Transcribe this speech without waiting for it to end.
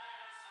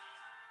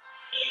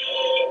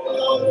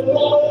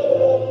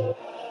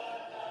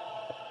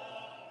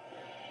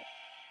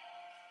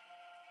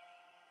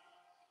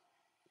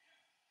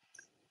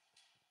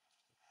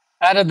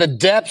Out of the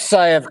depths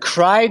I have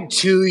cried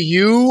to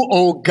you,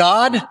 O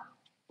God.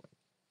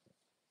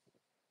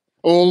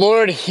 O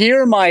Lord,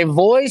 hear my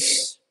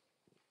voice.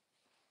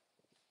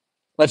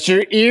 Let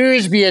your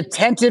ears be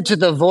attentive to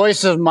the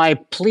voice of my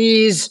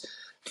pleas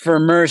for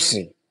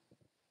mercy.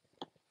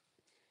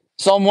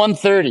 Psalm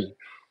 130,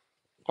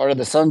 part of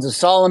the Sons of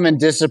Solomon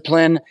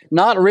discipline,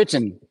 not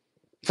written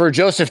for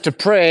Joseph to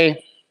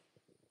pray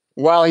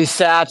while he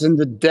sat in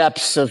the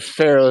depths of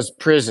Pharaoh's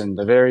prison,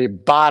 the very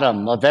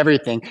bottom of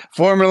everything.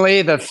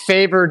 Formerly the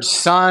favored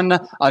son,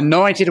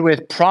 anointed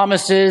with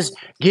promises,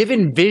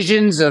 given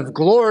visions of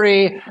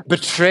glory,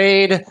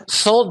 betrayed,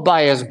 sold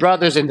by his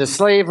brothers into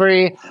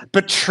slavery,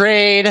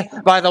 betrayed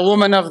by the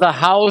woman of the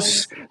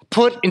house,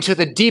 put into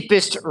the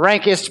deepest,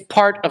 rankest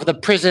part of the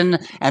prison,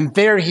 and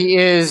there he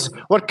is.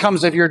 What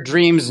comes of your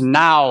dreams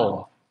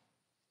now,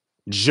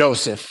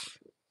 Joseph?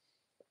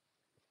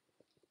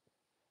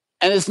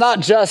 And it's not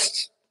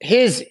just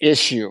his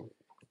issue.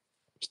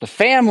 It's the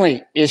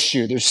family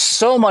issue. There's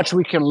so much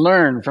we can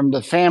learn from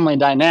the family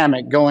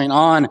dynamic going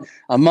on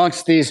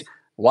amongst these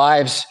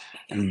wives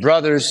and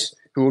brothers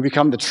who will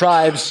become the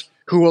tribes,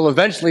 who will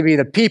eventually be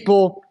the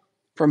people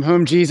from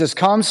whom Jesus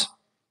comes.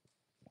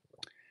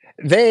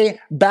 They,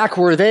 back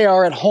where they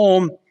are at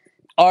home,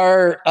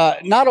 are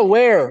not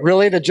aware,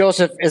 really, that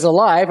Joseph is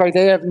alive. Right?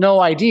 They have no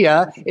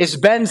idea. It's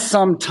been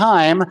some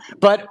time,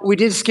 but we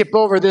did skip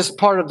over this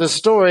part of the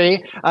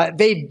story.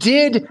 They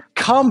did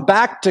come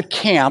back to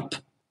camp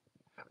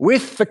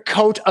with the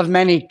coat of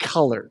many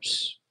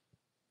colors,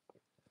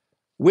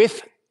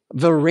 with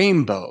the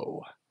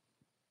rainbow,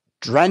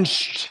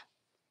 drenched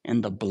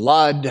in the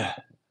blood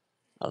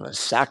of a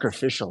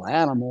sacrificial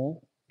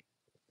animal.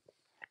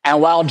 And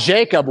while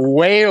Jacob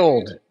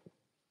wailed,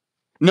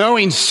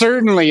 knowing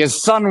certainly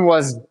his son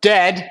was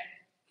dead,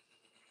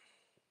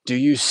 do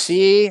you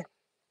see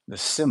the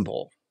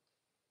symbol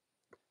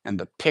and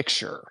the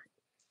picture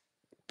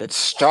that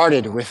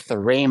started with the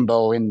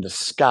rainbow in the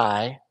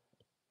sky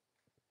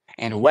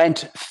and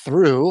went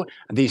through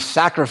the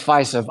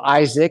sacrifice of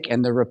Isaac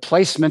and the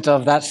replacement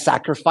of that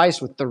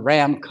sacrifice with the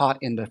ram caught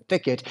in the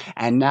thicket,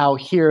 and now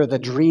here the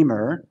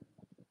dreamer,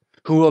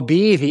 who will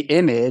be the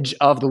image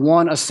of the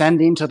one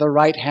ascending to the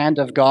right hand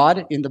of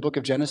God in the book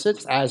of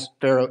Genesis, as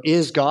Pharaoh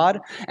is God,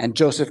 and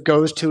Joseph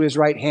goes to his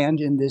right hand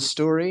in this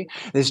story.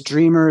 This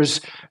dreamer's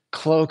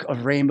cloak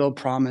of rainbow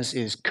promise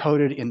is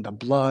coated in the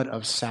blood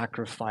of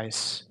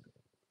sacrifice.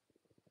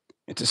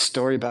 It's a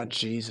story about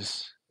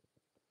Jesus.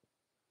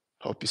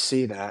 Hope you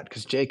see that,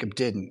 because Jacob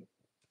didn't.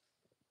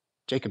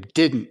 Jacob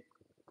didn't.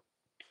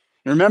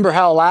 Remember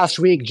how last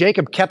week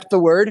Jacob kept the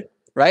word,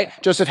 right?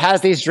 Joseph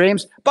has these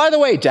dreams. By the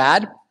way,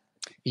 Dad,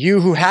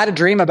 you who had a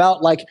dream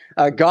about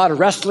God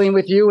wrestling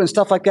with you and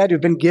stuff like that, who've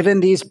been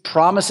given these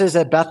promises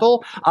at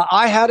Bethel,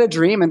 I had a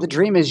dream, and the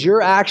dream is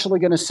you're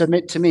actually going to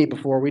submit to me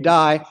before we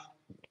die.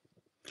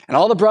 And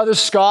all the brothers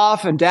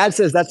scoff, and Dad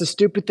says, that's a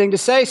stupid thing to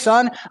say,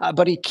 son,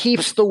 but he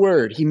keeps the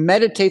word. He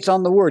meditates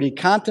on the word. He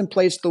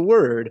contemplates the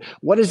word.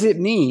 What does it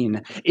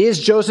mean?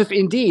 Is Joseph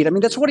indeed? I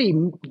mean, that's what he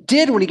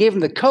did when he gave him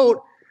the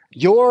coat.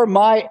 You're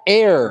my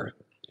heir.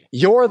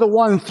 You're the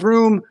one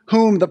through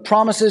whom the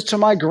promises to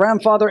my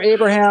grandfather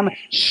Abraham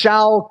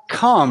shall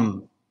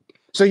come.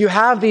 So you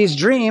have these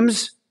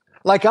dreams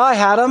like I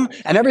had them,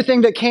 and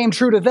everything that came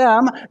true to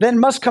them then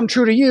must come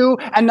true to you,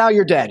 and now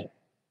you're dead.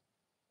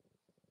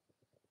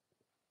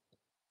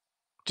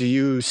 Do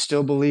you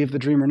still believe the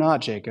dream or not,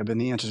 Jacob? And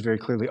the answer is very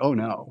clearly, oh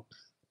no.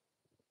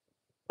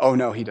 Oh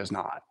no, he does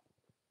not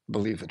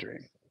believe the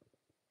dream.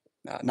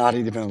 Not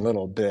even a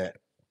little bit.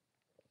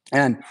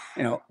 And,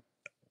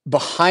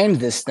 behind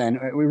this, then,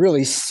 we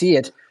really see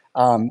it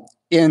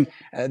in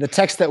the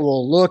text that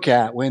we'll look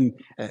at when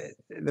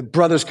the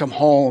brothers come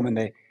home and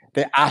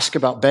they ask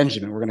about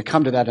Benjamin. We're going to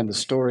come to that in the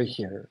story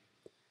here.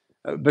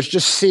 But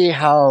just see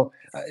how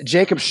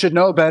Jacob should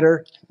know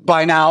better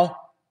by now,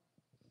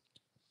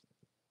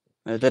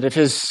 that if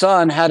his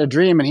son had a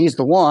dream and he's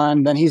the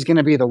one, then he's going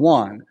to be the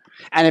one.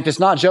 And if it's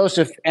not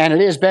Joseph and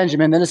it is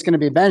Benjamin, then it's going to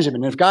be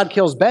Benjamin. And if God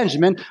kills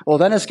Benjamin, well,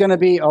 then it's going to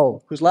be,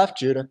 who's left?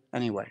 Judah.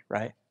 Anyway,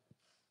 right?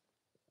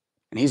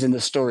 And he's in the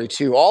story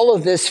too. All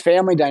of this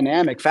family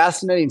dynamic,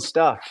 fascinating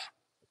stuff.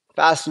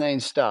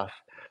 Fascinating stuff.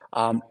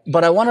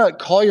 But I want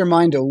to call your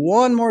mind to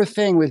one more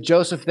thing with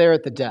Joseph there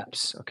at the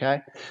depths,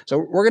 okay? So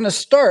we're going to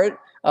start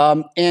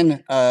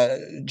in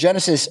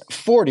Genesis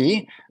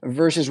 40,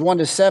 verses 1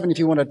 to 7. If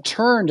you want to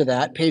turn to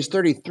that, page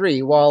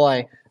 33, while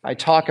I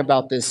talk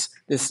about this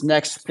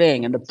next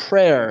thing and the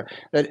prayer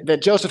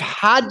that Joseph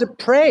had to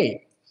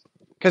pray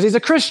because he's a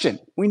Christian.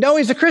 We know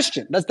he's a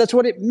Christian. That's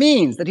what it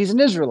means, that he's an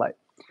Israelite.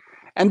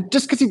 And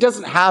just because he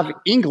doesn't have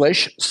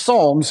English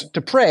psalms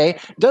to pray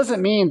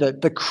doesn't mean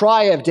that the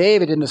cry of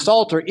David in the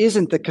Psalter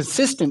isn't the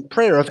consistent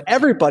prayer of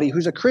everybody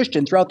who's a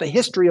Christian throughout the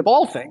history of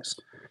all things,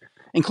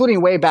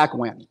 including way back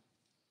when.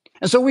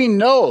 And so we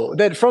know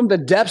that from the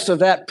depths of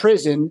that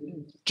prison,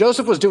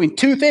 Joseph was doing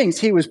two things.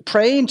 He was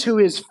praying to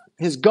his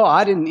his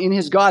God, in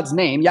his God's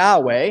name,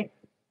 Yahweh.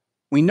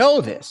 We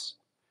know this.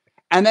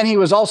 And then he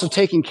was also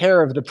taking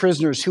care of the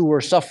prisoners who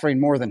were suffering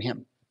more than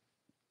him.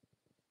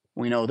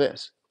 We know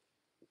this.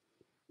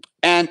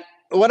 And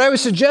what I would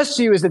suggest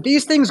to you is that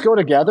these things go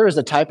together as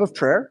a type of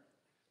prayer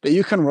that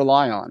you can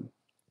rely on,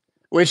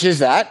 which is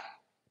that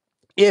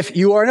if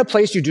you are in a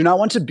place you do not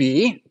want to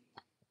be,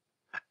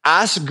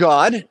 ask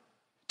God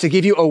to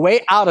give you a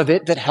way out of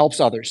it that helps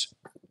others.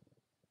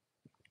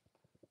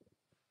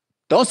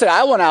 Don't say,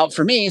 I want out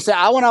for me. Say,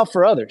 I want out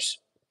for others.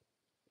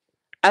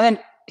 And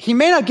then he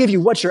may not give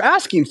you what you're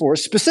asking for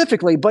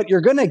specifically, but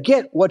you're going to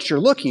get what you're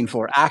looking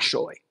for,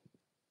 actually.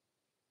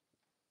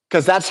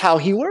 Because that's how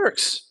he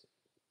works.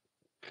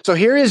 So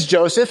here is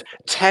Joseph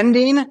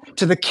tending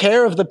to the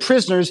care of the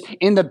prisoners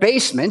in the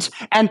basement.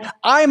 And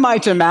I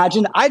might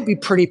imagine I'd be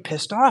pretty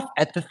pissed off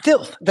at the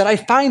filth that I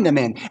find them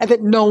in, and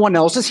that no one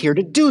else is here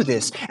to do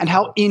this, and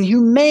how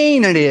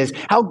inhumane it is,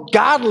 how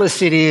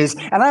godless it is.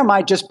 And I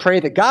might just pray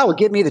that God would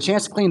give me the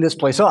chance to clean this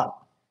place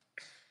up.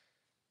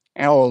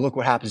 And oh, look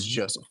what happens to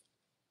Joseph.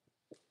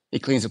 He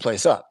cleans the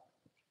place up.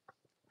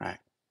 Right?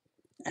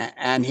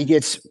 And he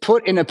gets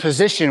put in a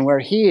position where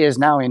he is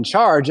now in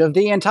charge of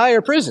the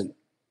entire prison.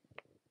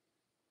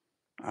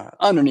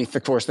 Underneath,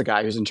 of course, the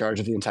guy who's in charge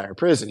of the entire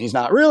prison. He's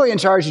not really in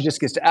charge. He just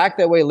gets to act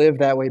that way, live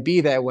that way, be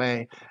that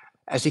way,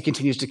 as he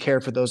continues to care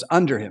for those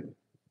under him,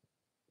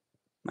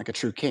 like a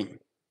true king.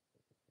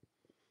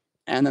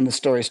 And then the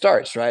story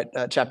starts, right?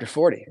 Chapter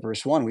 40,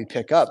 verse 1, we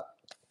pick up.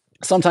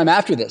 Sometime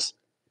after this,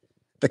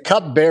 the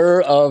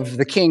cupbearer of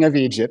the king of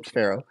Egypt,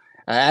 Pharaoh,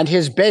 and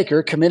his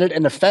baker committed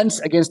an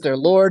offense against their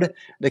lord,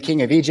 the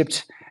king of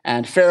Egypt,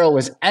 and Pharaoh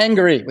was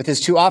angry with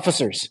his two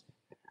officers,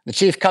 the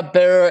chief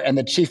cupbearer and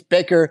the chief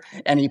baker,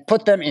 and he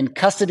put them in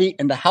custody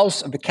in the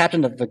house of the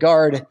captain of the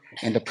guard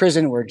in the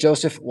prison where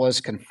Joseph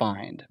was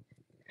confined.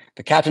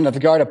 The captain of the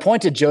guard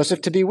appointed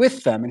Joseph to be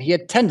with them, and he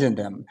attended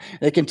them.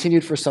 They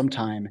continued for some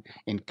time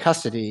in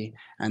custody.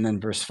 And then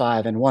verse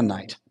 5, and one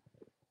night,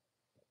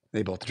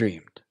 they both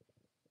dreamed.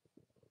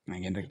 And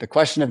again, the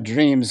question of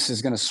dreams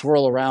is going to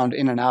swirl around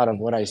in and out of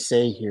what I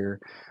say here.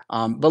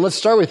 But let's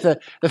start with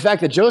the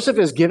fact that Joseph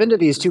is given to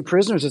these two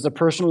prisoners as a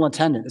personal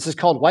attendant. This is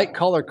called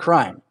white-collar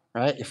crime,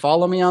 right? You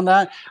follow me on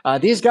that?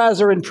 These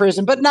guys are in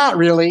prison, but not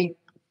really.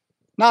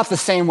 Not the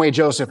same way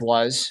Joseph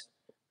was.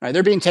 Right?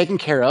 They're being taken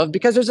care of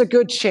because there's a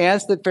good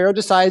chance that Pharaoh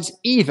decides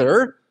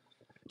either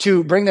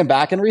to bring them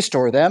back and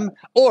restore them,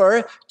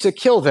 or to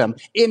kill them.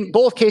 In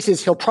both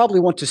cases, he'll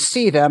probably want to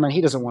see them, and he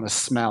doesn't want to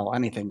smell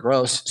anything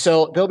gross,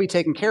 so they'll be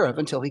taken care of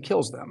until he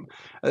kills them.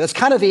 That's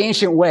kind of the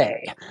ancient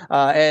way.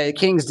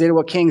 Kings did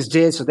what kings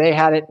did, so they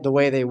had it the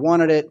way they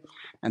wanted it,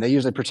 and they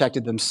usually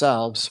protected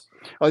themselves.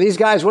 Well, these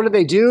guys, what did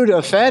they do to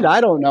offend?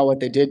 I don't know what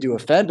they did to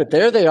offend, but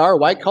there they are,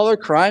 white-collar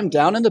crime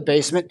down in the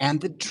basement,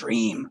 and the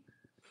dream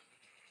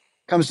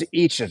comes to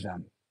each of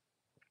them.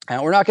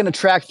 And we're not going to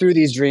track through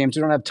these dreams.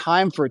 We don't have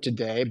time for it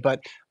today.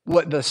 But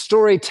what the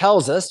story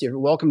tells us, you're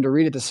welcome to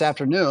read it this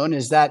afternoon,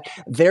 is that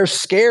they're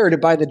scared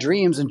by the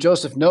dreams, and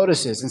Joseph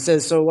notices and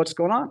says, so what's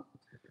going on?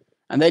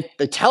 And they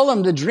tell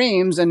him the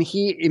dreams, and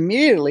he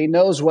immediately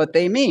knows what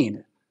they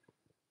mean.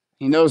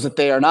 He knows that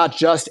they are not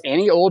just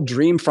any old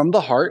dream from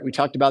the heart. We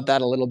talked about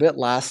that a little bit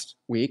last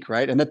week,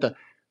 right? And that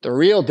the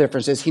real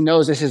difference is he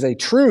knows this is a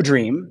true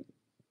dream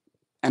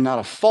and not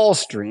a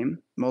false dream.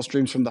 Most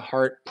dreams from the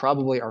heart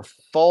probably are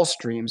false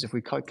dreams if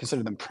we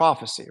consider them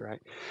prophecy, right?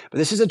 But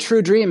this is a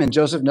true dream, and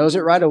Joseph knows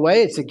it right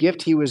away. It's a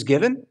gift he was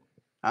given.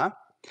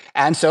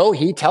 And so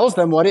he tells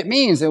them what it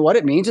means. And what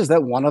it means is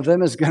that one of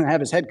them is going to have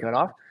his head cut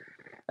off,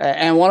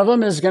 and one of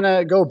them is going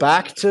to go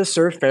back to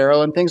serve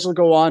Pharaoh, and things will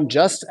go on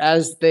just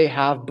as they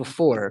have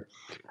before.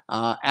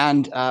 Well,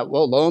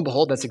 lo and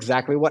behold, that's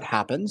exactly what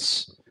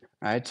happens.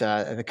 Right,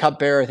 the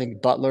cupbearer, I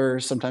think butler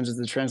sometimes is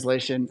the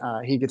translation.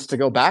 He gets to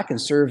go back and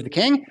serve the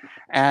king,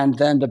 and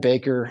then the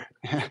baker,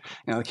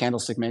 the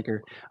candlestick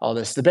maker, all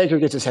this. The baker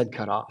gets his head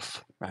cut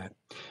off. Right.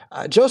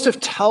 Joseph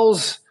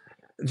tells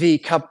the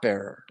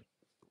cupbearer,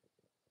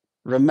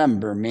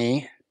 "Remember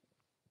me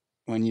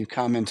when you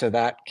come into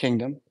that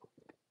kingdom."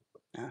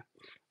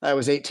 That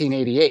was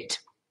 1888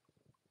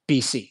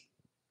 BC.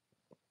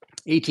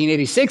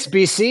 1886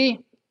 BC,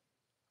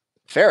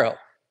 Pharaoh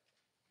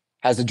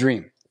has a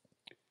dream.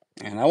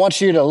 And I want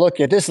you to look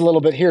at this a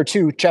little bit here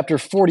too. Chapter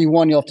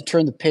 41, you'll have to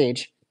turn the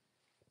page.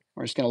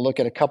 We're just going to look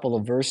at a couple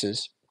of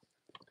verses.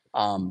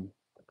 But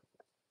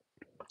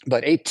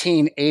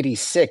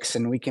 1886,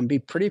 and we can be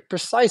pretty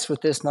precise with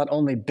this, not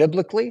only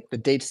biblically, the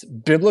dates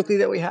biblically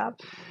that we have,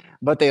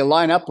 but they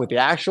line up with the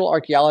actual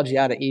archaeology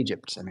out of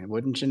Egypt. I mean,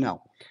 wouldn't you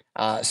know?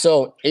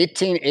 So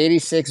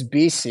 1886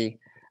 BC,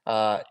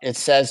 it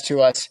says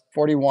to us,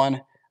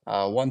 41,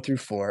 1 through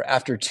 4,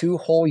 after 2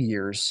 whole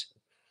years,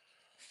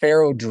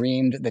 Pharaoh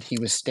dreamed that he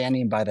was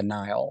standing by the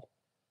Nile.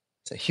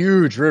 It's a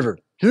huge river.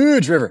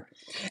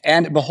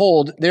 And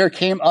behold, there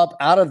came up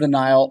out of the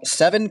Nile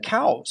 7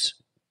 cows,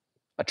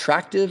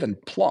 attractive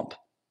and plump,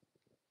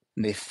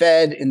 and they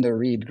fed in the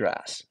reed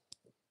grass.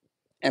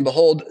 And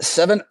behold,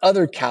 7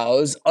 other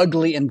cows,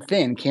 ugly and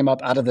thin, came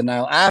up out of the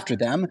Nile after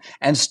them,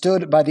 and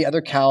stood by the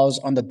other cows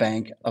on the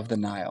bank of the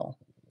Nile.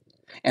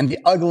 And the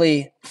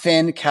ugly,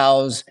 thin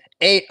cows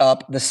ate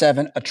up the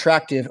 7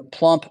 attractive,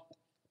 plump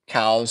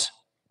cows,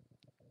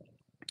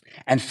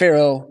 and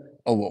Pharaoh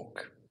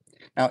awoke.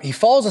 Now, he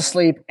falls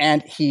asleep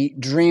and he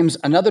dreams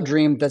another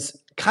dream that's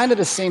kind of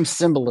the same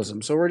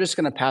symbolism. So we're just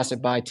going to pass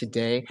it by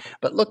today.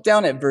 But look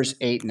down at verse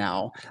 8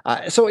 now.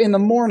 So in the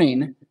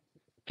morning,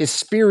 his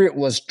spirit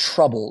was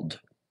troubled,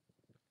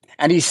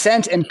 and he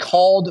sent and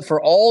called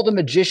for all the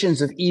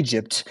magicians of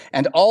Egypt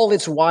and all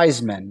its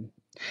wise men.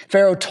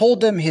 Pharaoh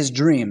told them his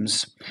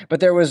dreams, but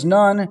there was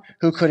none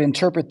who could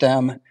interpret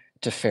them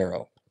to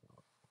Pharaoh.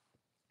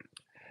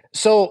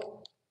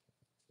 So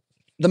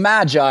the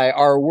Magi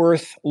are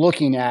worth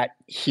looking at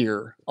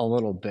here a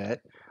little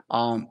bit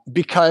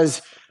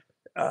because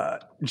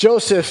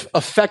Joseph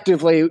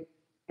effectively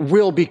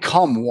will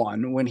become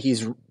one when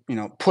he's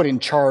put in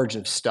charge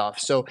of stuff.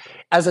 So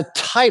as a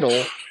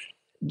title,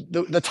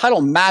 the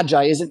title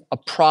Magi isn't a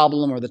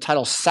problem, or the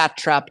title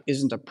satrap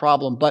isn't a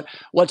problem. But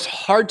what's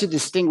hard to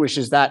distinguish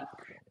is that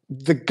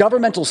the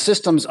governmental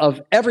systems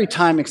of every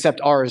time except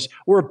ours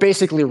were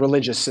basically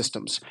religious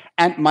systems.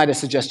 And might I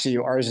suggest to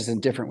you, ours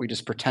isn't different. We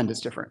just pretend it's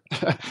different.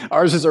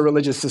 Ours is a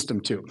religious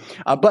system too.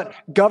 But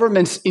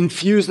governments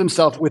infuse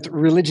themselves with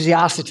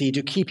religiosity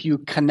to keep you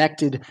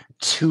connected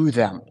to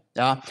them.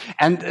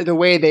 And the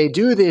way they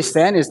do this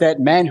then is that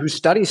men who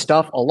study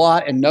stuff a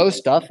lot and know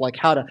stuff, like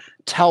how to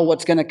tell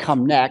what's going to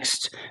come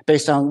next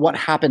based on what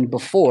happened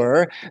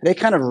before, they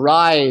kind of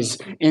rise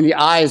in the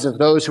eyes of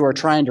those who are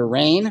trying to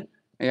reign.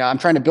 I'm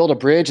trying to build a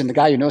bridge, and the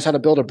guy who knows how to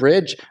build a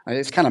bridge,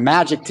 it's kind of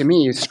magic to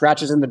me. He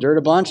scratches in the dirt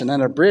a bunch, and then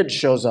a bridge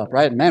shows up,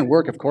 right? Men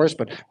work, of course,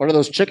 but what are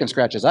those chicken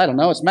scratches? I don't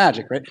know. It's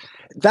magic, right?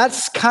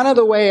 That's kind of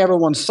the way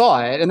everyone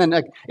saw it. And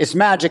then it's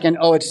magic, and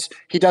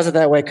he does it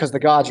that way because the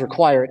gods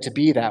require it to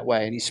be that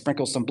way, and he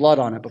sprinkles some blood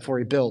on it before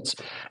he builds.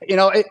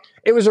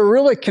 It was a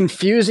really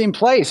confusing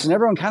place, and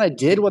everyone kind of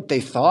did what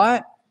they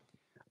thought.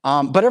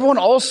 But everyone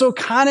also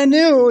kind of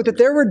knew that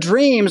there were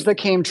dreams that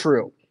came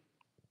true.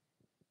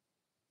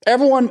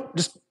 Everyone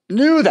just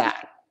knew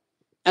that.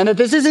 And that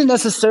this isn't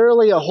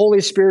necessarily a holy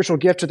spiritual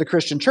gift to the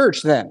Christian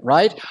church then,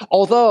 right?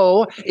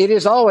 Although it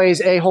is always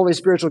a holy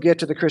spiritual gift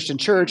to the Christian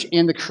church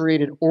in the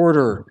created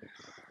order.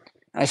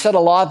 And I said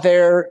a lot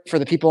there for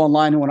the people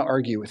online who want to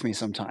argue with me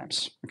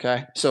sometimes,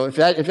 okay? So if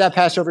that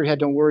passed over your head,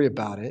 don't worry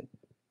about it.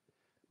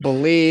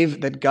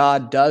 Believe that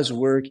God does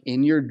work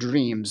in your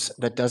dreams.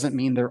 That doesn't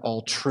mean they're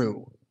all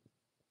true.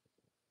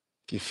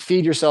 If you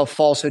feed yourself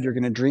falsehood, you're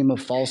going to dream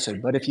of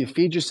falsehood. But if you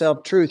feed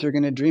yourself truth, you're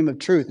going to dream of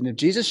truth. And if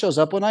Jesus shows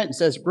up one night and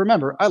says,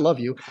 remember, I love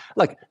you,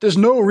 there's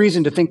no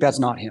reason to think that's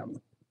not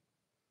him.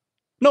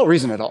 No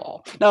reason at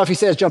all. Now, if he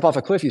says, jump off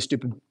a cliff, you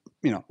stupid,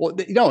 he's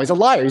a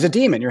liar. He's a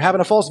demon. You're having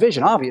a false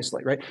vision,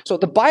 obviously, right? So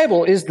the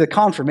Bible is the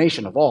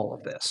confirmation of all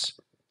of this.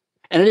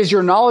 And it is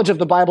your knowledge of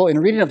the Bible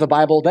and reading of the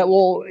Bible that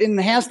will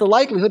enhance the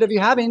likelihood of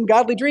you having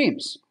godly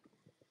dreams.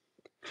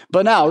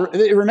 But now,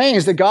 it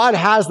remains that God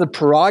has the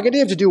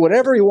prerogative to do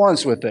whatever he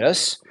wants with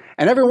this,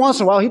 and every once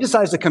in a while, he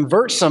decides to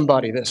convert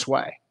somebody this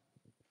way.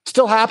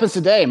 Still happens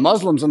today.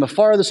 Muslims on the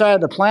far other side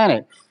of the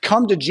planet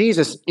come to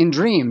Jesus in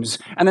dreams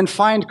and then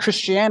find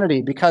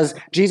Christianity because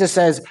Jesus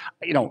says,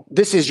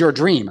 this is your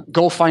dream.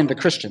 Go find the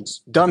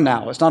Christians. Done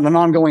now. It's not an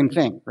ongoing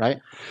thing, right?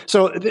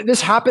 So this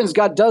happens.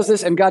 God does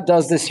this, and God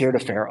does this here to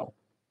Pharaoh.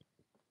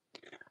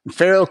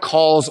 Pharaoh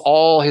calls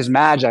all his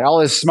magi,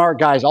 all his smart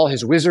guys, all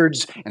his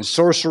wizards and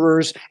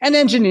sorcerers and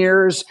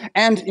engineers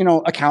and,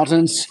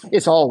 accountants.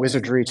 It's all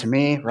wizardry to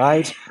me,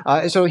 right?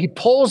 So he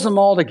pulls them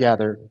all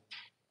together.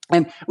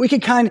 And we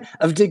can kind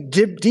of dig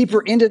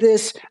deeper into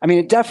this. I mean,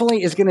 it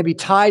definitely is going to be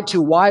tied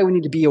to why we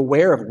need to be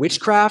aware of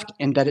witchcraft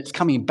and that it's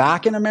coming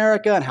back in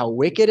America and how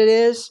wicked it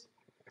is.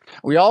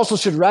 We also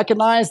should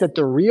recognize that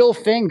the real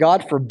thing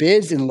God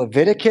forbids in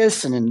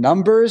Leviticus and in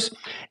Numbers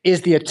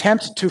is the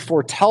attempt to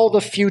foretell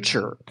the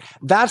future.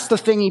 That's the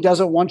thing he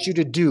doesn't want you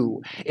to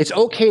do. It's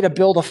okay to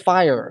build a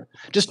fire.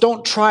 Just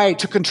don't try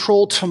to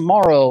control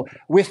tomorrow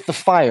with the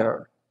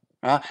fire.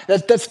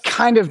 That's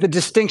kind of the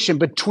distinction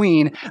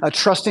between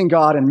trusting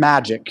God and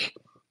magic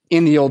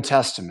in the Old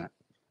Testament.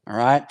 All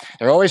right?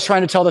 They're always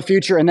trying to tell the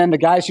future, and then the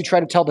guys who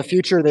try to tell the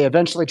future, they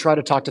eventually try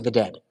to talk to the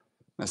dead.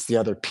 That's the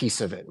other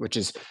piece of it, which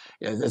is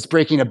it's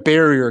breaking a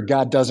barrier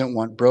God doesn't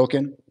want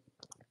broken.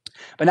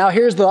 But now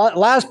here's the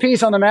last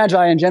piece on the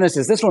Magi in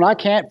Genesis. This one I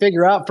can't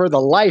figure out for the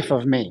life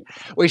of me,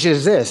 which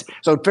is this.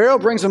 So Pharaoh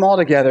brings them all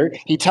together.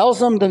 He tells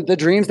them the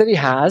dreams that he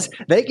has.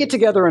 They get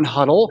together and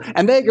huddle,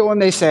 and they go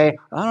and they say,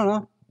 I don't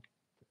know.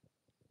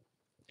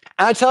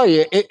 And I tell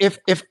you,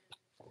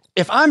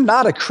 if I'm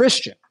not a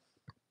Christian,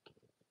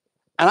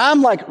 and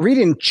I'm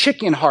reading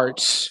chicken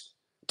hearts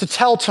to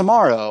tell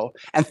tomorrow,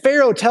 and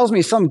Pharaoh tells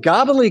me some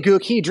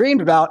gobbledygook he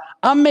dreamed about,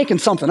 I'm making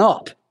something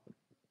up.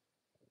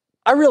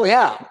 I really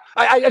am.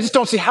 I just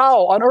don't see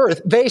how on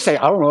earth they say,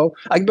 I don't know,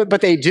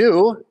 but they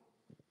do.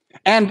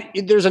 And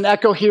there's an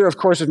echo here, of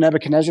course, of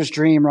Nebuchadnezzar's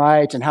dream,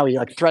 right? And how he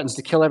threatens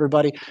to kill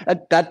everybody.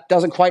 That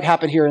doesn't quite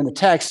happen here in the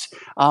text.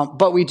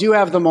 But we do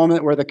have the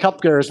moment where the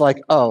cupbearer is like,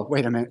 oh,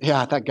 wait a minute.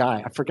 Yeah, that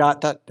guy. I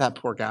forgot that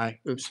poor guy.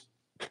 Oops.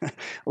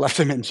 Left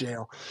him in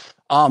jail.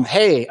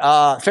 Hey,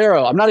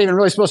 Pharaoh, I'm not even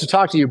really supposed to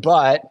talk to you,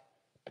 but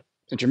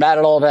since you're mad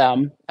at all of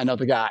them, I know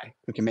the guy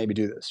who can maybe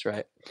do this,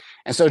 right?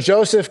 And so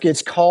Joseph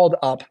gets called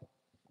up.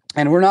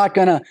 And we're not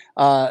going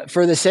to,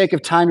 for the sake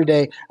of time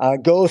today,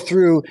 go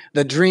through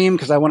the dream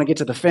because I want to get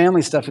to the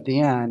family stuff at the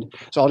end.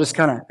 So I'll just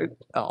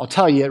I'll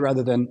tell you it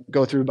rather than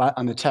go through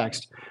on the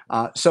text.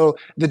 So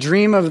the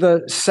dream of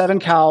the 7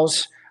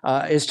 cows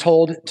is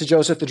told to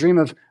Joseph, the dream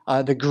of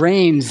the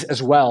grains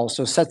as well,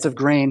 so sets of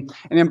grain.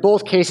 And in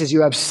both cases,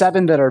 you have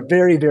 7 that are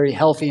very, very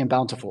healthy and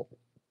bountiful.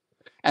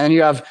 And then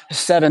you have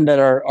 7 that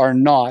are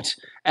not.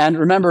 And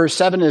remember,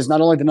 7 is not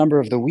only the number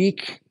of the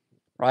week,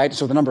 right?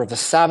 So the number of the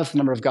Sabbath, the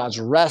number of God's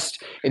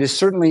rest. It is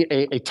certainly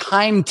a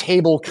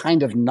timetable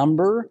kind of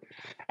number.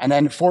 And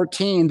then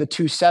 14, the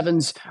 2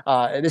 sevens,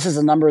 this is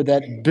a number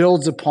that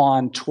builds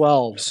upon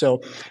 12. So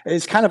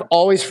it's kind of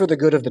always for the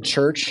good of the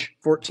church,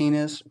 14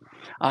 is.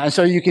 And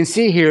so you can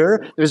see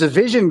here, there's a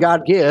vision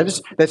God gives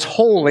that's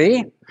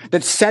holy,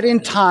 that's set in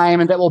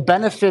time, and that will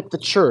benefit the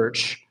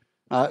church.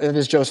 It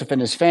is Joseph and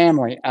his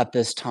family at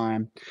this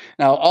time.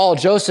 Now, all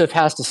Joseph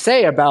has to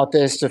say about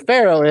this to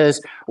Pharaoh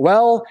is,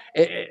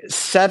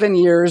 7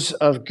 years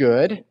of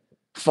good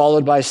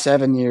followed by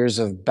 7 years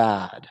of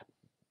bad.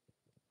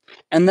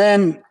 And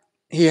then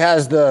he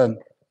has the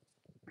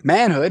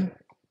manhood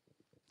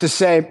to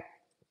say,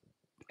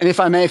 and if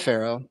I may,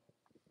 Pharaoh,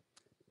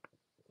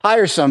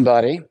 hire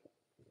somebody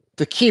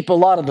to keep a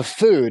lot of the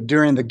food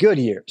during the good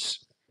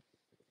years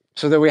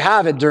so that we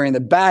have it during the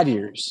bad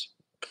years.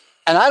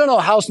 And I don't know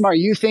how smart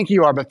you think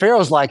you are, but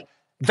Pharaoh's like,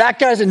 that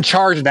guy's in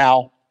charge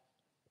now.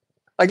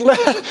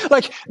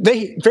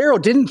 Pharaoh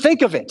didn't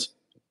think of it.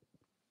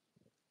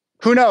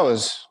 Who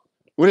knows?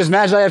 Would his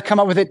Magi have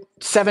come up with it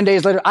 7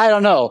 days later? I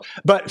don't know.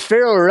 But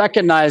Pharaoh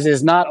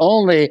recognizes not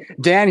only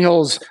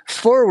Daniel's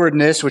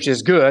forwardness, which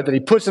is good, that he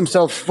puts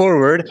himself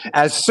forward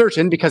as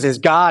certain because his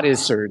God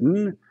is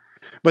certain,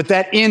 but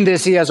that in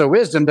this he has a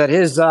wisdom that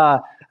his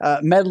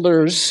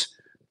meddlers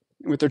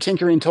with their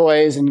tinkering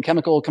toys and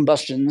chemical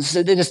combustions,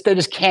 they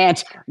just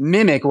can't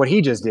mimic what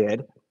he just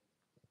did.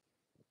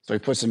 So he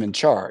puts him in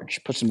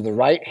charge, puts him to the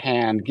right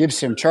hand, gives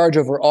him charge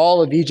over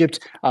all of Egypt.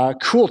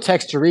 Cool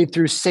text to read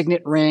through,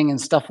 signet ring and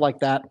stuff like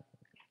that.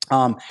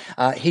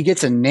 He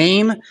gets a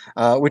name,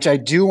 which I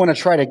do want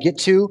to try to get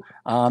to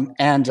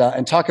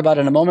and talk about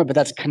in a moment, but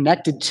that's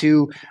connected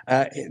to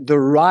the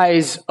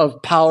rise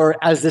of power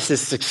as this is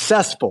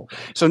successful.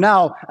 So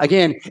now,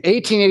 again,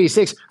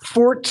 1886,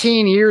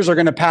 14 years are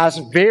going to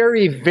pass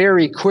very,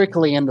 very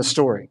quickly in the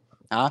story.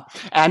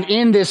 And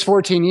in this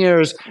 14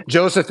 years,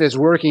 Joseph is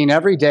working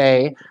every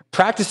day,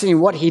 practicing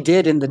what he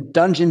did in the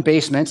dungeon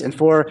basement and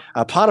for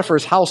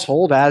Potiphar's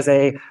household as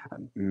a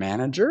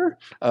manager,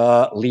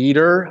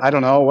 leader, I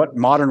don't know what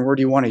modern word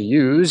you want to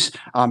use,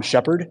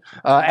 shepherd.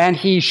 And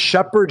he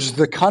shepherds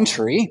the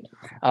country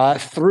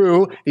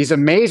through these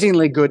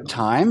amazingly good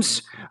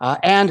times.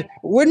 And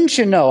wouldn't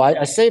you know,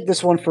 I saved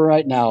this one for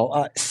right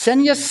now,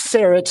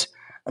 Sennacherib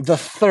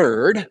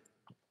III,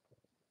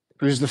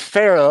 who's the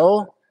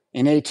Pharaoh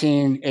in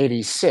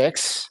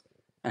 1886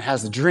 and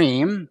has the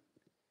dream,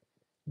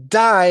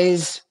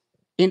 dies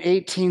in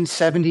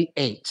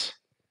 1878,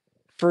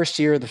 first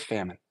year of the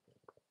famine.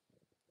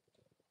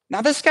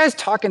 Now, this guy's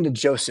talking to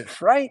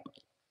Joseph, right?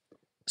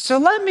 So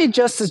let me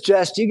just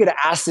suggest you get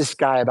to ask this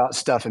guy about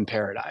stuff in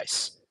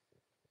paradise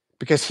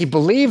because he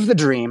believed the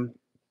dream,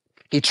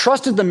 he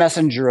trusted the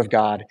messenger of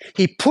God,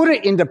 he put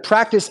it into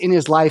practice in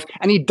his life,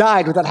 and he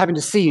died without having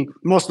to see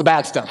most of the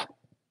bad stuff.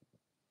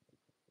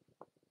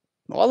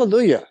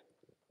 Hallelujah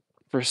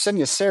for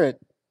Sennacherib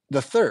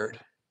III.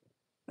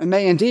 And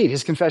may indeed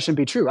his confession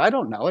be true. I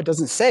don't know. It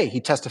doesn't say he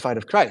testified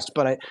of Christ,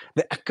 but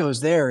the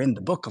echo's there in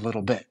the book a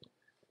little bit.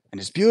 And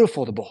it's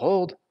beautiful to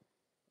behold.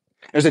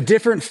 There's a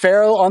different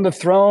Pharaoh on the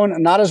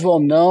throne, not as well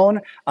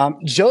known.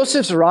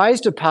 Joseph's rise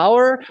to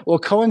power will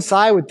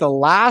coincide with the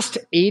last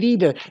 80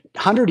 to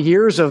 100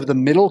 years of the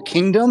Middle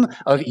Kingdom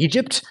of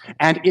Egypt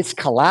and its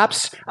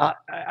collapse.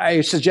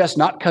 I suggest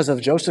not because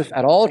of Joseph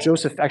at all.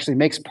 Joseph actually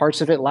makes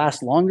parts of it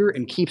last longer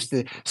and keeps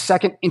the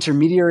second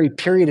intermediary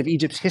period of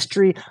Egypt's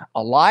history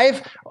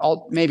alive.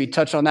 I'll maybe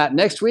touch on that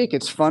next week.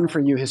 It's fun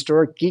for you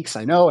historic geeks,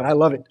 I know, and I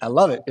love it. I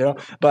love it,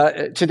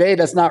 But today,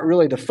 that's not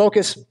really the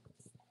focus.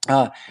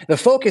 The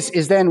focus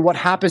is then what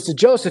happens to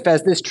Joseph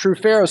as this true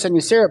Pharaoh,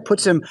 Sennacherib,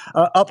 puts him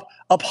up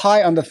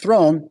high on the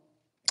throne.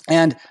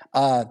 And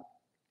I'm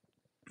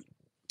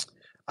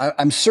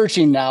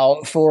searching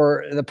now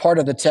for the part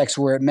of the text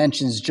where it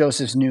mentions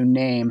Joseph's new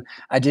name.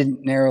 I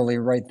didn't narrowly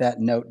write that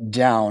note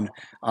down.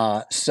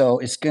 So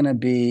it's going to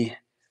be,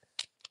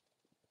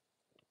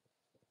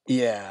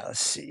 let's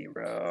see,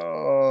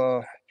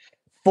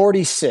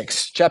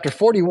 46, chapter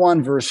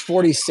 41, verse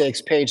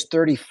 46, page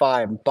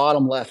 35,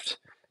 bottom left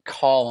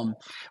column,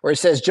 where it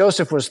says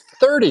Joseph was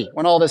 30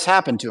 when all this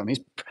happened to him. He's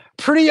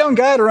pretty young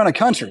guy to run a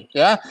country.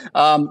 Yeah.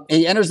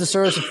 He enters the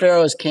service of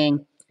Pharaoh as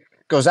king,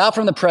 goes out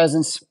from the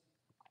presence.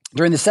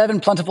 During the 7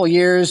 plentiful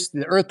years,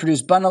 the earth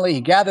produced abundantly.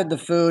 He gathered the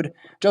food.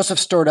 Joseph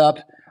stored up.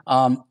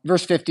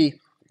 Verse 50,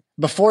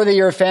 before the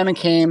year of famine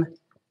came,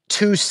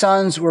 2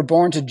 sons were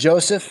born to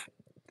Joseph.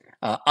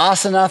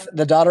 Asenath,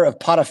 the daughter of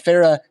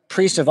Potipharah,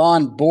 priest of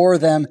On, bore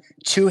them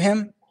to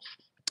him.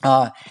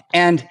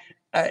 And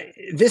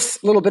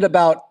this little bit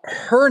about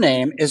her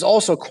name is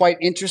also quite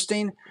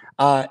interesting.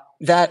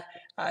 That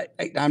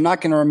I'm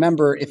not going to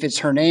remember if it's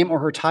her name or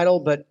her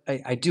title, but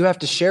I do have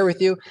to share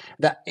with you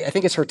that I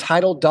think it's her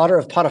title, daughter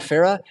of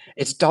Potipharah.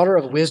 It's daughter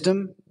of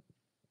wisdom.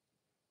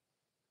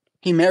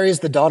 He marries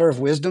the daughter of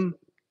wisdom.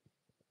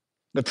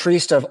 The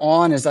priest of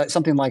On is that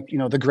something like,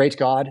 the great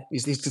God.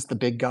 He's just the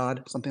big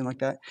God, something like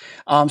that.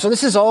 So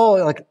this is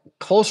all like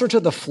closer to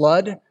the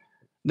flood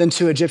than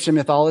to Egyptian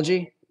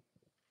mythology,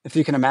 if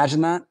you can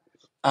imagine that.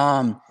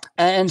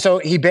 And so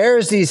he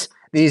bears these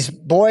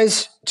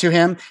boys to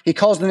him. He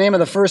calls the name of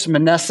the first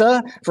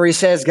Manasseh, for he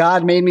says,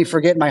 God made me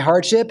forget my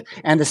hardship.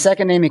 And the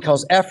second name he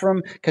calls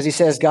Ephraim, because he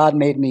says, God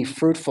made me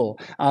fruitful.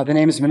 The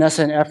names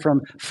Manasseh and Ephraim,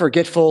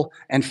 forgetful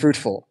and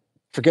fruitful.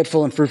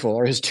 Forgetful and fruitful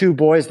are his 2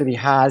 boys that he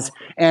has.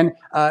 And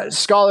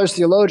scholars,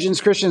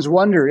 theologians, Christians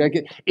wonder,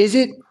 is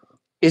it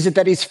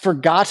that he's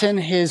forgotten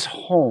his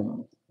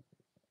home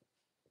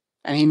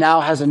and he now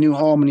has a new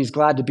home and he's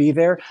glad to be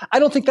there? I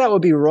don't think that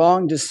would be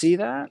wrong to see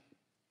that.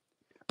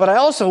 But I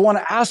also want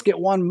to ask at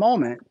one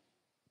moment,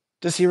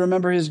 does he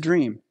remember his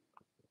dream?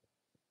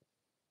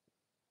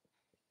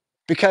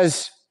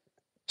 Because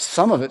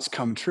some of it's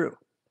come true.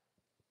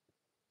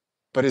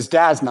 But his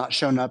dad's not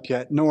shown up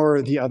yet,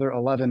 nor the other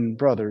 11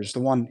 brothers. The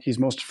one he's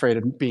most afraid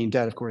of being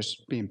dead, of course,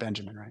 being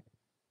Benjamin, right?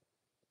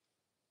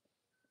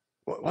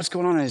 What's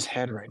going on in his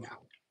head right now?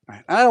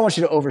 Right? I don't want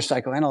you to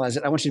overpsychoanalyze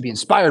it. I want you to be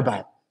inspired by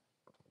it.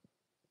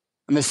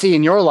 I'm going to see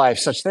in your life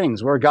such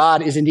things where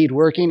God is indeed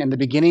working and the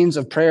beginnings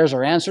of prayers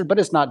are answered, but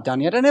it's not done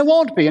yet, and it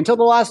won't be until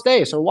the last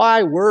day. So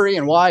why worry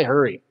and why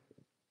hurry?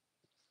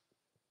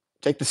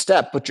 Take the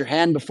step, put your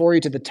hand before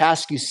you to the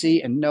task you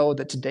see, and know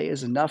that today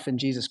is enough in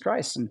Jesus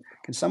Christ. And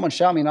can someone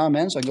shout me an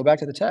amen so I can go back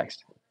to the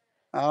text?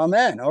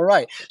 Amen. All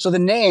right. So the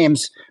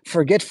names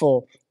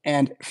forgetful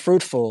and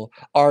fruitful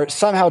are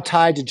somehow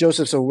tied to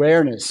Joseph's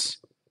awareness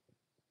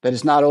that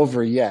it's not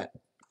over yet.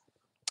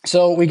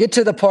 So we get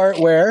to the part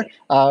where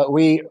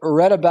we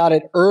read about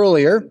it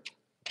earlier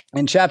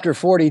in chapter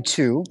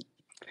 42.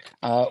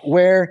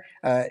 Where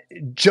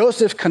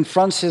Joseph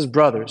confronts his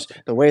brothers.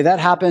 The way that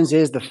happens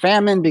is the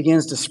famine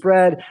begins to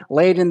spread.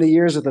 Late in the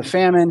years of the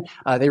famine,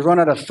 they run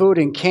out of food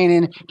in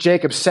Canaan.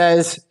 Jacob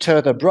says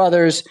to the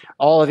brothers,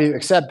 all of you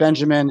except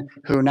Benjamin,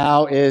 who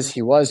now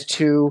he was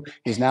 2.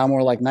 He's now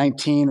more like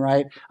 19,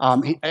 right?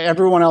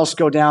 Everyone else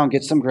go down,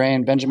 get some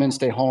grain. Benjamin,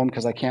 stay home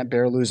because I can't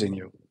bear losing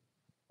you.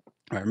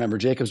 Right, remember,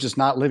 Jacob's just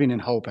not living in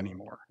hope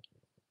anymore.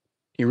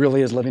 He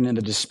really is living in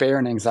the despair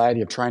and anxiety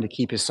of trying to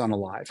keep his son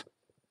alive.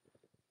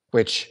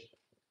 Which,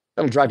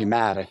 that'll drive you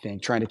mad, I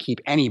think, trying to keep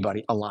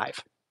anybody alive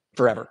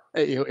forever.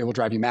 It will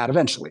drive you mad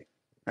eventually.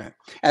 Right? And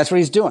that's what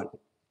he's doing.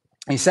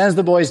 He sends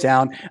the boys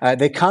down.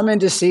 They come in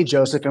to see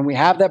Joseph, and we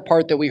have that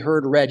part that we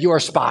heard read, you are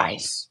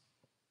spies.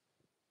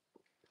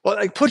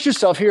 Well, put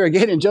yourself here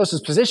again in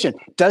Joseph's position.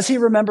 Does he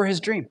remember his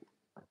dream?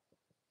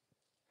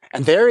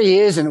 And there he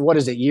is in,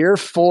 year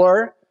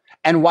 4?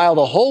 And while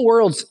the whole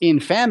world's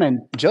in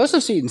famine,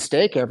 Joseph's eating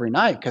steak every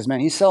night because, man,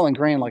 he's selling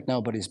grain like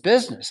nobody's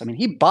business. I mean,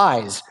 he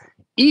buys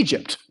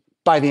Egypt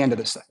by the end of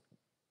this thing.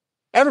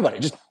 Everybody,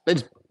 they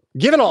just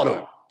give it all to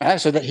him,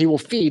 right, so that he will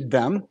feed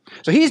them.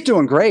 So he's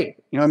doing great.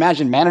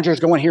 Imagine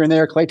managers going here and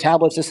there, clay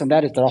tablets, this and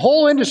that. It's the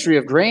whole industry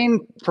of grain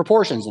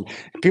proportions, and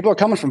people are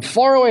coming from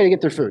far away to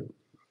get their food.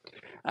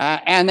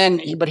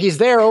 But he's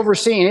there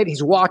overseeing it.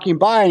 He's walking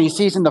by, and he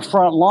sees in the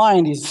front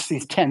line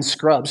these 10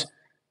 scrubs.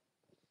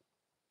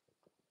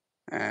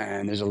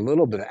 And there's a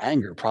little bit of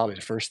anger, probably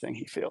the first thing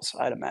he feels,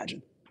 I'd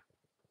imagine.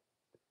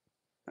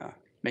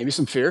 Maybe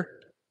some fear.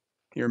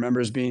 He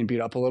remembers being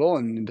beat up a little,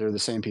 and they're the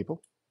same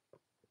people.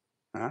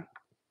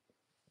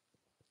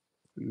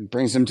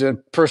 Brings them to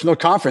personal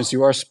conference.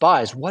 You are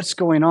spies. What's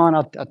going on?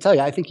 I'll tell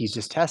you, I think he's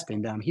just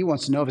testing them. He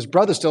wants to know if his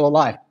brother's still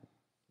alive.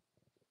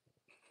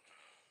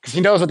 Because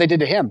he knows what they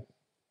did to him.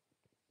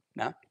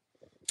 No?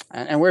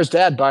 And where's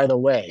Dad, by the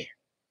way?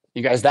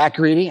 You guys that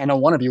greedy? I know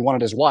one of you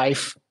wanted his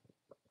wife.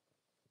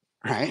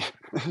 Right?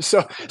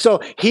 So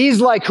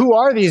he's like, who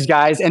are these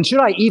guys? And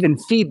should I even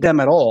feed them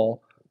at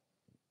all?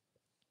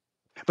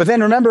 But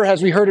then remember,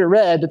 as we heard it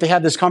read, that they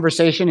have this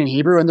conversation in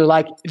Hebrew, and they're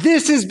like,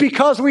 this is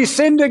because we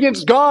sinned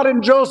against God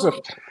and Joseph.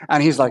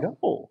 And he's like,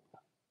 oh,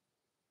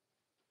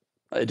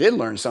 I did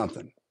learn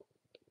something.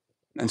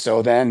 And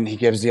so then he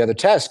gives the other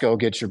test, go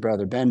get your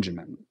brother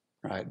Benjamin,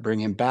 right? Bring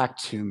him back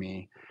to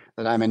me,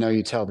 that I may know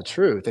you tell the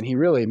truth. And he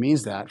really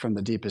means that from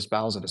the deepest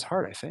bowels of his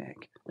heart, I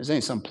think. There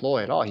ain't some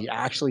ploy at all. He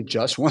actually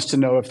just wants to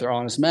know if they're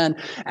honest men.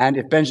 And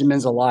if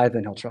Benjamin's alive,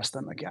 then he'll trust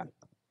them again.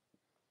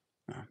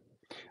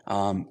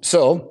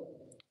 So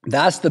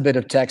that's the bit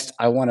of text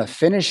I want to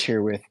finish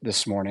here with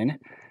this morning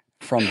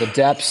from the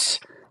depths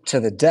to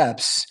the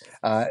depths,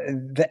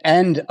 the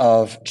end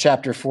of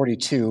chapter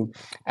 42,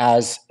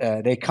 as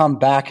they come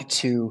back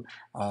to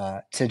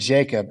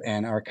Jacob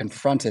and are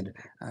confronted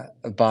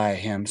by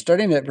him.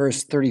 Starting at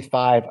verse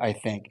 35, I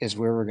think, is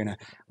where we're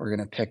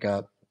gonna pick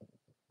up.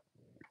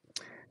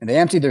 And they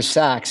emptied their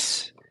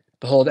sacks.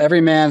 Behold,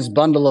 every man's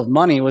bundle of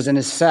money was in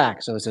his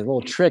sack. So it's a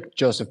little trick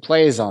Joseph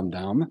plays on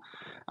them.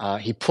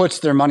 He puts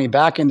their money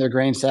back in their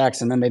grain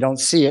sacks, and then they don't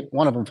see it.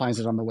 One of them finds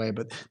it on the way,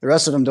 but the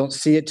rest of them don't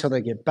see it till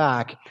they get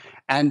back.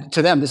 And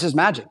to them, this is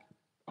magic.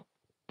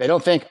 They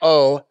don't think,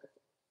 oh,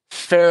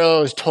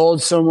 Pharaoh's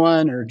told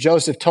someone or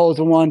Joseph told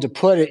someone to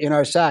put it in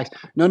our sacks.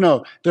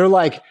 No. They're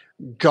like,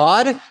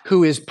 God,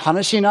 who is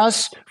punishing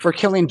us for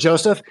killing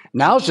Joseph,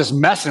 now is just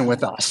messing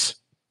with us.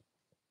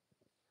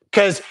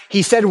 Because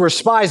he said we're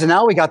spies, and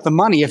now we got the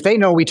money. If they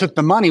know we took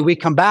the money, we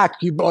come back.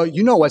 You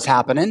know what's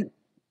happening.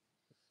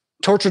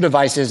 Torture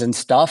devices and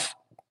stuff.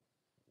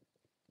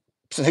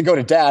 So they go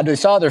to dad. They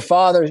saw their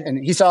father,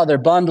 and he saw their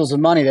bundles of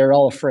money. They were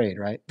all afraid,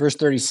 right? Verse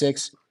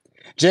 36.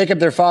 Jacob,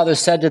 their father,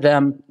 said to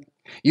them,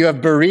 you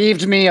have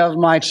bereaved me of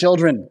my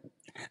children.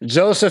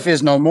 Joseph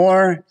is no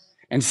more,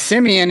 and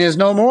Simeon is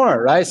no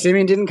more, right?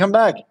 Simeon didn't come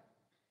back.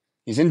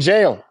 He's in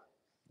jail,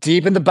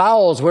 deep in the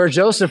bowels where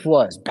Joseph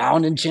was,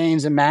 bound in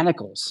chains and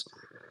manacles.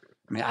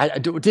 I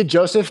mean, did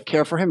Joseph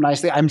care for him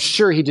nicely? I'm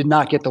sure he did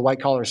not get the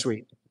white collar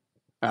suite.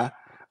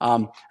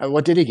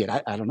 What did he get?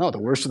 I don't know.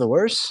 The worst of the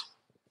worst?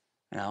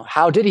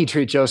 How did he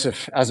treat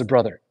Joseph as a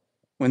brother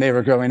when they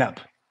were growing up?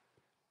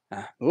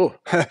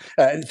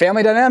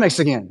 Family dynamics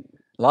again.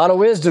 A lot of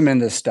wisdom in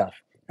this stuff.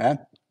 And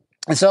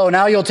so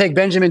now you'll take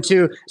Benjamin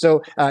too.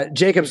 So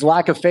Jacob's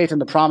lack of faith in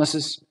the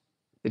promises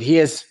that he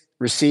has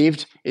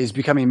received is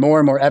becoming more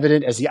and more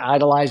evident as he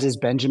idolizes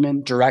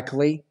Benjamin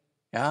directly.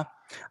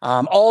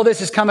 All this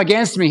has come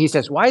against me, he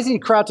says. Why doesn't he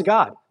cry out to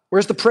God?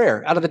 Where's the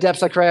prayer? Out of the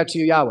depths I cry out to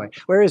you, Yahweh.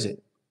 Where is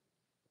it?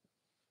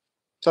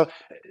 So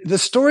the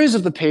stories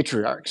of the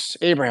patriarchs,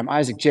 Abraham,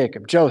 Isaac,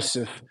 Jacob,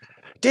 Joseph,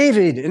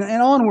 David, and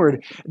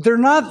onward, they're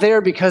not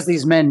there because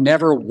these men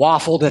never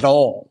waffled at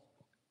all,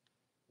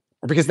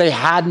 or because they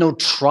had no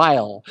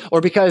trial,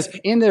 or because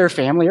in their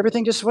family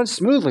everything just went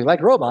smoothly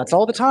like robots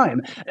all the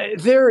time.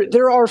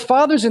 There are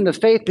fathers in the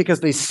faith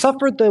because they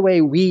suffered the way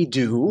we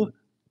do.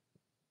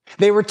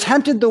 They were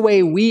tempted the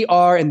way we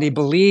are, and they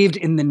believed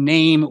in the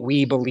name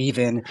we believe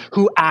in,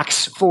 who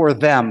acts for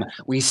them.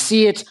 We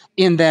see it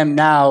in them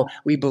now.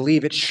 We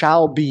believe it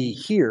shall be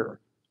here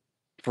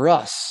for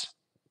us.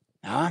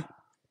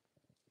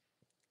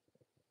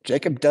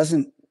 Jacob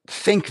doesn't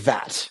think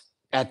that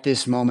at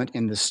this moment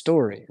in the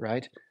story,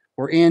 right?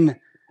 We're in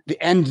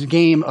the end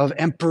game of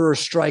Emperor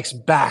Strikes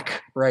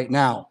Back right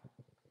now.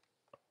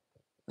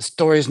 The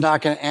story is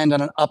not going to end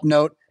on an up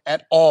note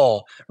at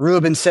all.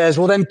 Reuben says,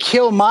 well, then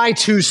kill my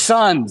two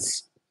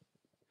sons.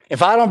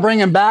 If I don't bring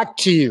them back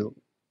to you,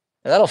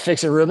 that'll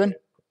fix it, Reuben.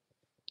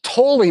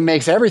 Totally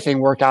makes everything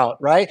work out,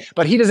 right?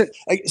 But he doesn't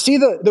see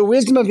the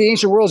wisdom of the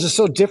ancient world is just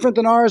so different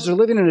than ours. They're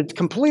living in a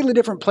completely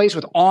different place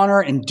with honor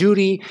and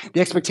duty,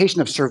 the expectation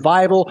of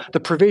survival,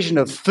 the provision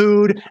of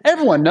food.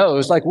 Everyone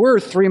knows, like, we're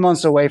 3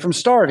 months away from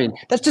starving.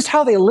 That's just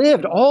how they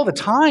lived all the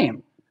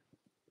time.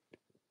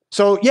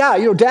 So yeah,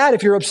 Dad,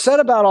 if you're upset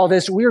about all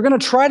this, we're going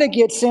to try to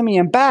get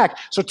Simeon back.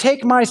 So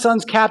take my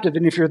sons captive.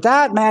 And if you're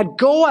that mad,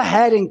 go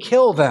ahead and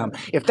kill them,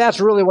 if that's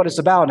really what it's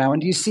about now.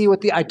 And do you see what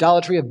the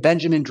idolatry of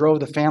Benjamin drove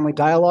the family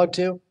dialogue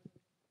to?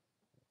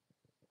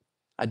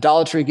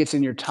 Idolatry gets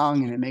in your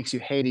tongue and it makes you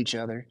hate each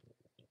other.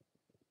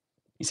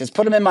 He says,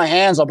 put him in my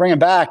hands. I'll bring him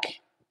back.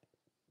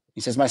 He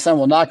says, my son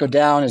will not go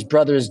down. His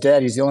brother is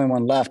dead. He's the only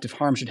one left. If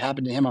harm should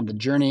happen to him on the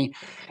journey,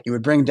 he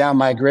would bring down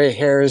my gray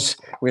hairs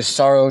with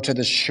sorrow to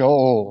the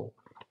Sheol,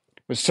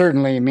 which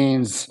certainly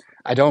means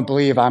I don't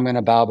believe I'm going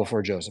to bow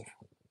before Joseph,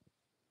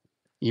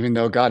 even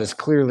though God has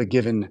clearly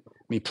given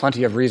me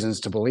plenty of reasons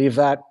to believe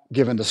that,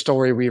 given the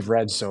story we've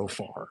read so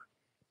far.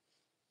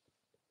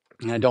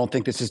 And I don't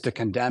think this is to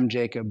condemn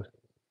Jacob.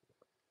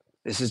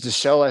 This is to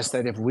show us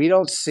that if we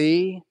don't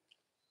see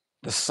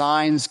the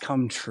signs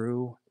come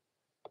true,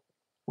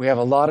 we have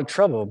a lot of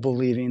trouble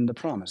believing the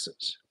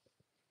promises.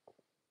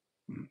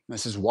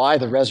 This is why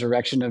the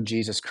resurrection of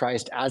Jesus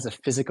Christ as a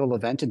physical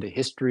event in the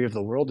history of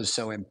the world is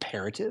so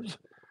imperative.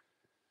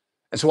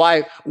 That's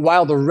why,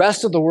 while the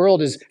rest of the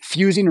world is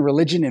fusing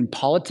religion and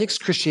politics,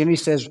 Christianity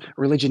says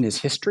religion is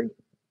history,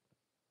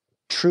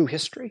 true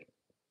history.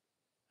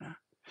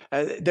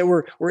 That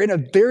we're in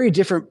a very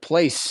different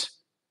place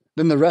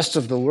than the rest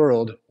of the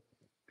world,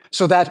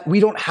 so that we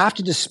don't have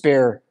to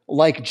despair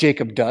like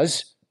Jacob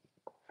does.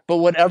 But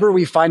whatever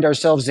we find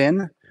ourselves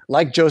in,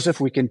 like Joseph,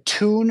 we can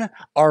tune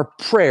our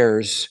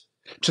prayers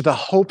to the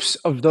hopes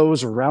of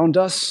those around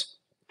us,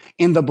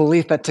 in the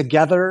belief that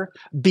together,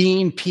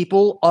 being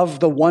people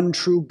of the one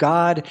true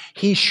God,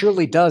 he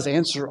surely does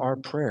answer our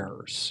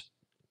prayers.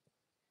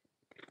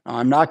 Now,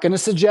 I'm not going to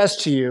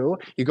suggest to you,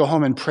 you go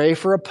home and pray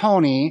for a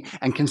pony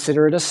and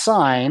consider it a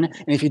sign,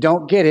 and if you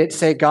don't get it,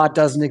 say God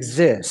doesn't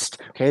exist.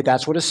 Okay,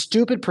 that's what a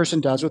stupid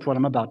person does with what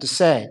I'm about to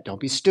say.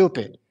 Don't be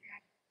stupid.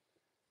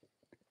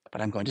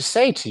 But I'm going to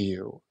say to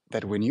you,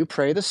 that when you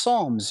pray the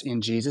Psalms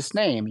in Jesus'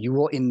 name, you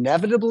will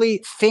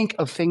inevitably think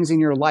of things in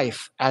your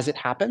life as it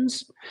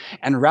happens.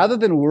 And rather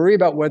than worry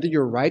about whether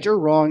you're right or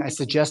wrong, I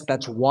suggest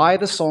that's why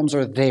the Psalms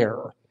are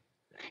there,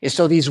 is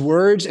so these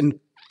words and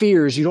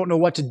fears you don't know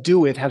what to do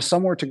with have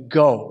somewhere to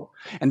go.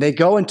 And they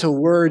go into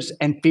words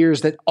and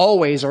fears that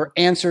always are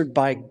answered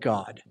by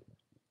God.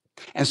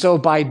 And so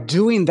by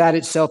doing that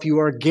itself, you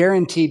are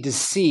guaranteed to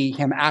see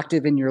him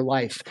active in your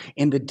life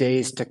in the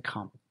days to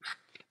come.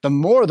 The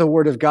more the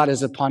word of God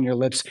is upon your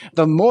lips,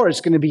 the more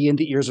it's going to be in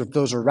the ears of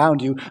those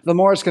around you, the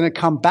more it's going to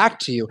come back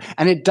to you.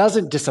 And it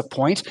doesn't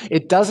disappoint,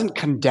 it doesn't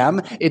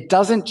condemn, it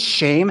doesn't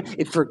shame,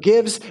 it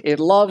forgives, it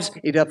loves,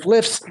 it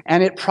uplifts,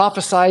 and it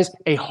prophesies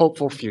a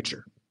hopeful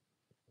future.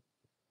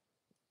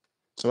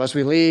 So as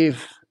we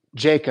leave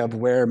Jacob,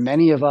 where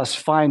many of us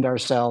find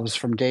ourselves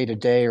from day to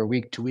day or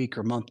week to week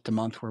or month to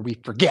month, where we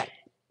forget,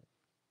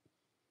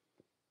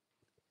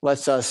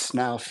 let's us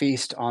now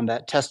feast on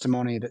that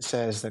testimony that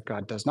says that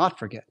God does not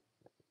forget,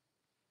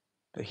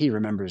 that he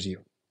remembers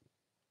you.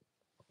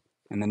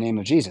 In the name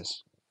of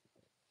Jesus,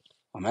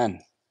 amen.